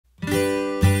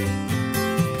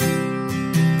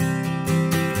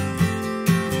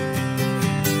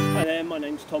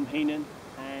Tom Heenan,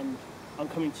 and I'm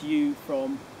coming to you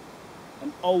from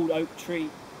an old oak tree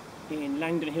in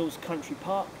Langdon Hills Country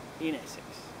Park in Essex.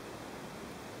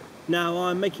 Now,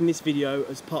 I'm making this video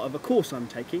as part of a course I'm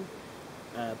taking,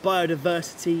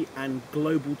 Biodiversity and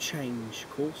Global Change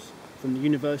course from the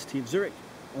University of Zurich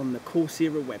on the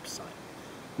Coursera website.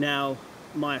 Now,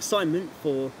 my assignment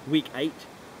for week 8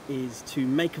 is to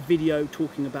make a video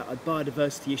talking about a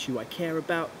biodiversity issue I care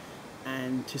about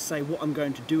and to say what I'm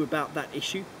going to do about that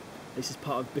issue. This is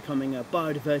part of becoming a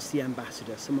biodiversity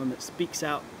ambassador, someone that speaks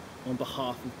out on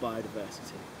behalf of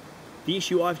biodiversity. The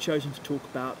issue I've chosen to talk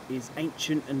about is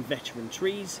ancient and veteran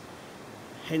trees,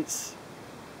 hence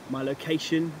my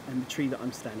location and the tree that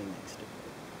I'm standing next to.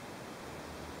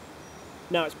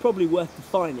 Now, it's probably worth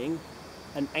defining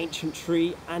an ancient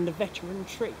tree and a veteran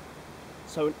tree.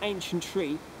 So an ancient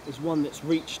tree is one that's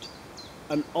reached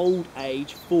an old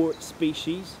age for its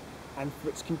species and for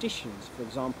its conditions. For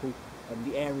example,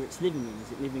 the area it's living in.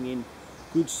 Is it living in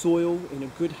good soil, in a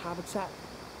good habitat,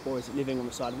 or is it living on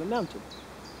the side of a mountain?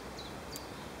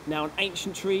 Now, an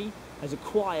ancient tree has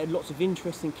acquired lots of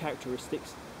interesting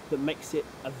characteristics that makes it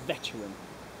a veteran.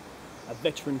 A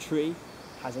veteran tree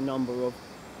has a number of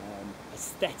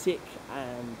aesthetic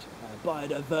and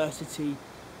biodiversity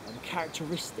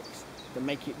characteristics that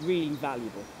make it really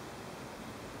valuable.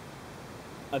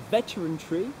 A veteran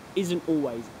tree isn't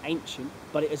always ancient,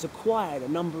 but it has acquired a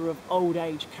number of old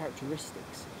age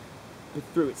characteristics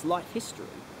through its life history.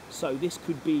 So this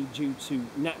could be due to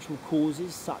natural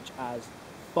causes such as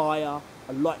fire,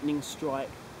 a lightning strike,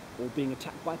 or being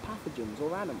attacked by pathogens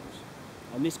or animals.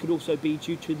 And this could also be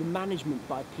due to the management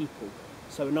by people.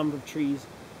 So a number of trees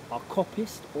are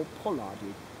coppiced or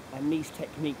pollarded, and these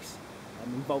techniques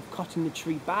involve cutting the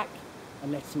tree back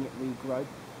and letting it regrow.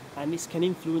 And this can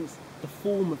influence the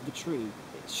form of the tree,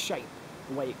 its shape,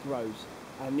 the way it grows.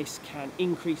 And this can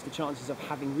increase the chances of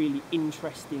having really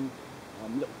interesting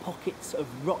little pockets of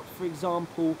rot, for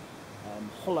example,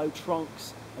 hollow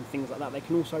trunks and things like that. They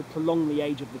can also prolong the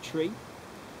age of the tree.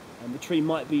 And the tree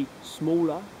might be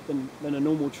smaller than a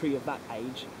normal tree of that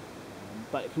age,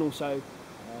 but it can also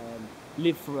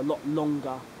live for a lot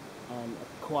longer and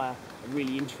acquire a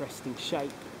really interesting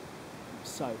shape.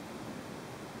 So,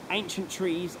 ancient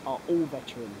trees are all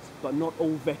veterans, but not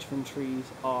all veteran trees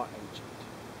are ancient.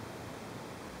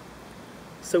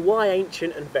 So why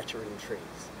ancient and veteran trees?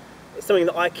 It's something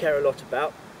that I care a lot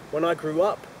about. When I grew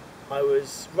up, I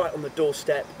was right on the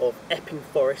doorstep of Epping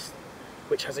Forest,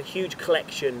 which has a huge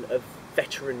collection of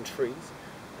veteran trees,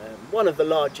 one of the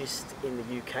largest in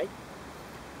the UK,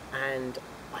 and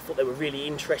I thought they were really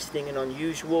interesting and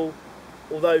unusual,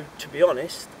 although, to be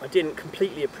honest, I didn't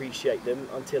completely appreciate them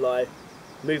until I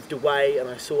moved away and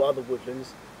I saw other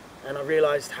woodlands and I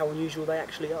realised how unusual they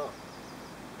actually are.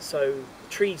 So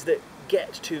trees that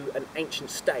get to an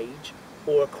ancient stage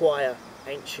or acquire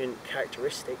ancient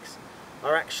characteristics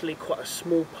are actually quite a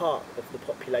small part of the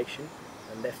population,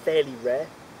 and they're fairly rare,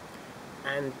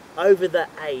 and over that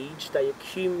age they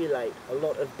accumulate a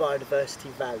lot of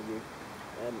biodiversity value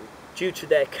due to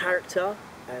their character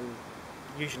and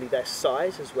usually their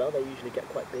size as well. They usually get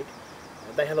quite big.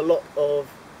 They have a lot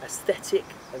of aesthetic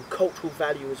and cultural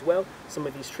value as well. Some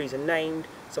of these trees are named,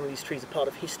 some of these trees are part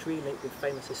of history linked with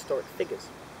famous historic figures.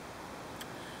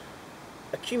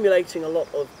 Accumulating a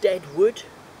lot of dead wood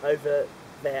over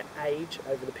their age,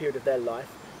 over the period of their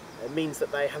life, means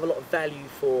that they have a lot of value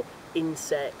for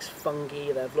insects,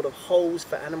 fungi. They have a lot of holes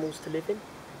for animals to live in,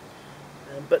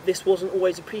 but this wasn't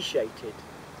always appreciated.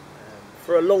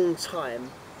 For a long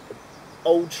time,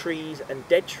 old trees and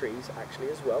dead trees actually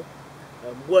as well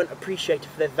weren't appreciated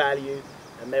for their value,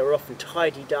 and they were often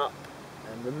tidied up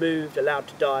and removed, allowed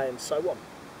to die, and so on.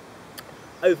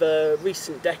 Over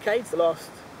recent decades, the last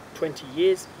 20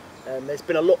 years, there's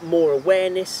been a lot more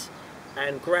awareness,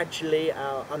 and gradually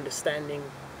our understanding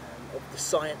of the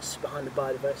science behind the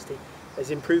biodiversity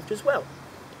has improved as well.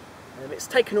 It's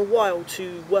taken a while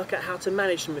to work out how to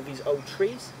manage some of these old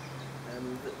trees.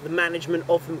 The management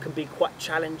of them can be quite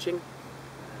challenging.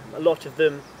 A lot of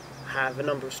them have a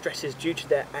number of stresses due to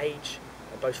their age,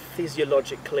 both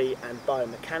physiologically and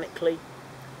biomechanically,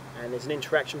 and there's an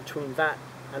interaction between that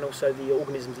and also the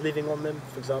organisms living on them,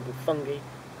 for example fungi,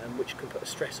 which can put a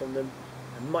stress on them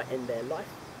and might end their life.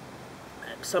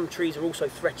 Some trees are also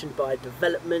threatened by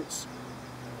developments,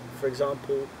 for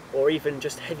example, or even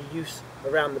just heavy use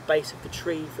around the base of the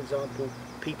tree. For example,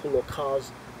 people or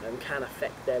cars can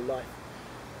affect their life.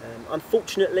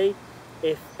 Unfortunately,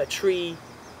 if a tree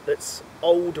that's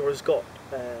old or has got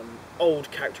old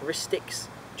characteristics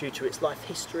due to its life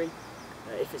history,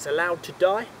 if it's allowed to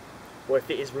die, or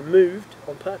if it is removed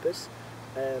on purpose,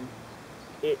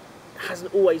 it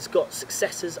hasn't always got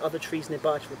successors, other trees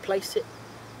nearby to replace it,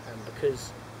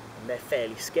 because they're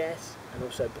fairly scarce, and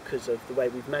also because of the way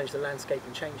we've managed the landscape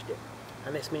and changed it.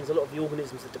 And this means a lot of the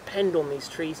organisms that depend on these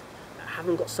trees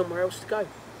haven't got somewhere else to go,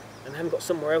 and haven't got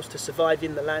somewhere else to survive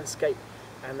in the landscape,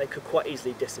 and they could quite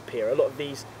easily disappear. A lot of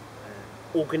these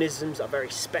organisms are very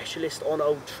specialist on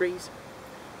old trees,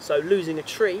 so losing a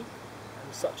tree,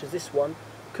 such as this one,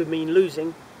 could mean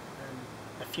losing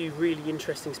a few really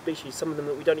interesting species, some of them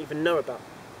that we don't even know about.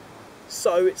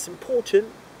 So it's important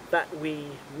that we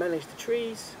manage the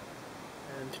trees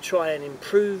to try and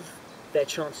improve their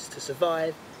chances to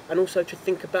survive, and also to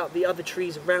think about the other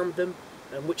trees around them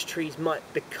and which trees might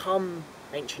become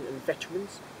ancient and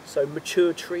veterans, so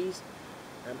mature trees.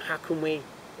 How can we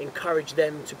encourage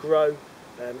them to grow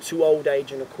to old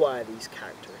age and acquire these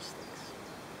characteristics?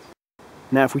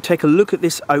 Now if we take a look at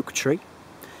this oak tree,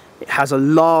 it has a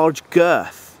large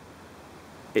girth.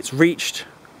 It's reached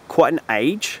quite an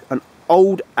age, an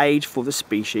old age for the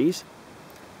species.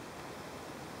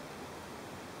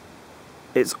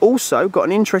 It's also got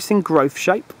an interesting growth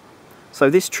shape. So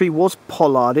this tree was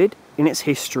pollarded in its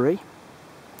history,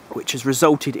 which has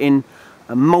resulted in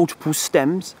multiple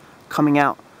stems coming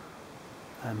out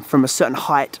from a certain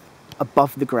height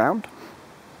above the ground.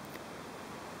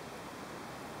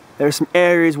 There are some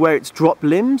areas where it's dropped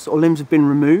limbs, or limbs have been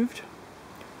removed.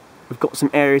 We've got some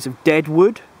areas of dead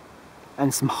wood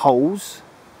and some holes,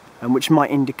 which might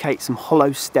indicate some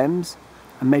hollow stems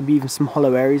and maybe even some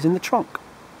hollow areas in the trunk.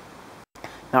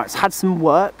 Now it's had some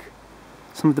work.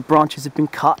 Some of the branches have been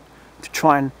cut to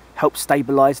try and help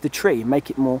stabilise the tree,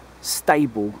 make it more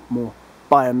stable, more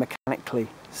biomechanically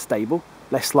stable,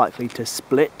 less likely to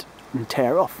split and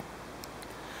tear off.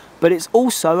 But it's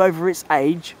also, over its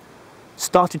age,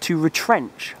 started to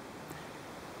retrench.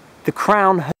 The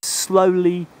crown has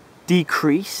slowly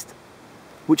decreased,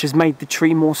 which has made the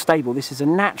tree more stable. This is a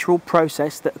natural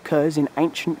process that occurs in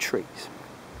ancient trees.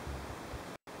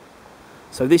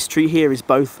 So this tree here is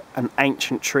both an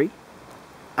ancient tree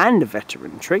and a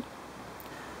veteran tree,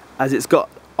 as it's got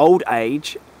old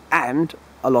age and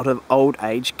a lot of old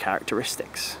age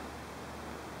characteristics.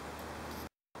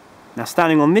 Now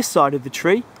standing on this side of the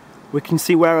tree, we can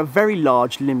see where a very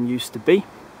large limb used to be,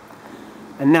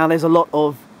 and now there's a lot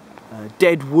of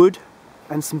dead wood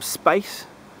and some space.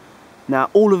 Now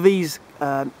all of these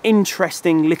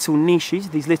interesting little niches,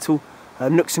 these little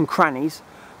nooks and crannies,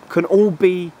 can all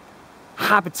be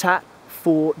habitat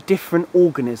for different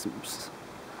organisms.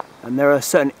 And there are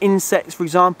certain insects, for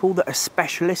example, that are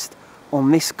specialists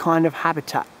on this kind of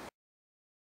habitat.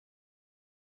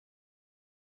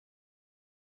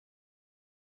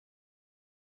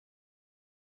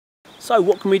 So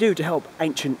what can we do to help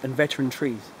ancient and veteran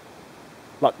trees,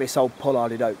 like this old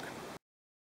pollarded oak?